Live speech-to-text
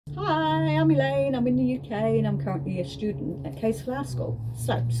I'm Elaine, I'm in the UK and I'm currently a student at Case Flower School.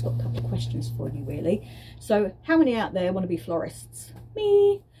 So just got a couple of questions for you really. So how many out there want to be florists?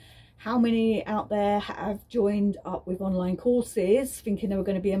 Me. How many out there have joined up with online courses thinking they were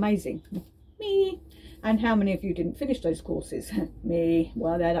going to be amazing? Me. And how many of you didn't finish those courses? Me.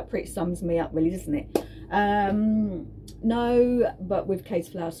 Well, that pretty sums me up really, doesn't it? No, but with Case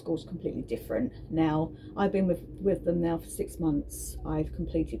Flower School is completely different. Now, I've been with them now for 6 months. I've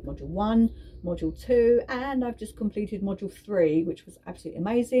completed module 1, module 2, and I've just completed module 3, which was absolutely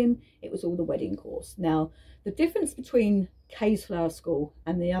amazing. It was all the wedding course. Now, the difference between Case Flower School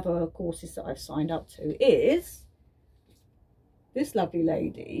and the other courses that I've signed up to is this lovely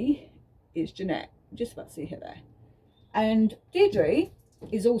lady is Jeanette. I'm just about to see her there. And Deirdre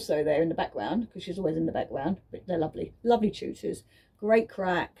is also there in the background because she's always in the background, but they're lovely tutors, great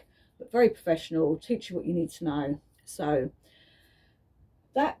crack, but very professional, teach you what you need to know. So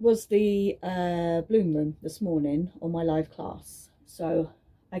that was the Bloom Room this morning on my live class. So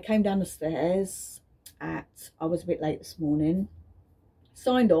I came down the stairs I was a bit late this morning,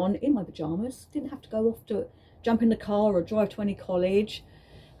 signed on in my pajamas, didn't have to go off to jump in the car or drive to any college.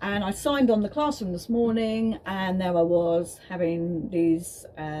 And I signed on the classroom this morning, and there I was having these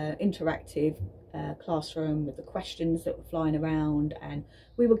interactive classroom with the questions that were flying around, and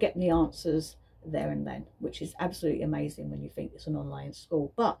we were getting the answers there and then, which is absolutely amazing when you think it's an online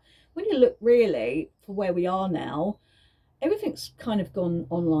school. But when you look really for where we are now, everything's kind of gone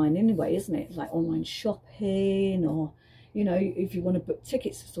online anyway, isn't it? Like online shopping, or, you know, if you want to book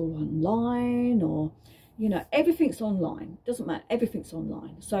tickets, it's all online, or, you know, everything's online. Doesn't matter, everything's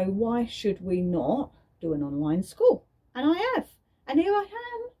online. So why should we not do an online school? And I have. And here I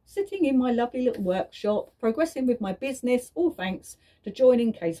am, sitting in my lovely little workshop, progressing with my business, all thanks to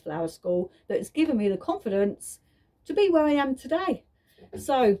joining Case Flower School, that has given me the confidence to be where I am today.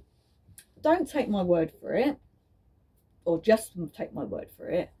 So don't take my word for it, or just take my word for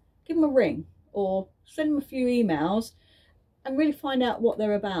it. Give them a ring or send them a few emails and really find out what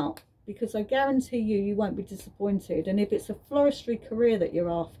they're about, because I guarantee you won't be disappointed. And if it's a floristry career that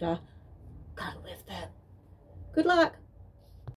you're after, go with them. Good luck.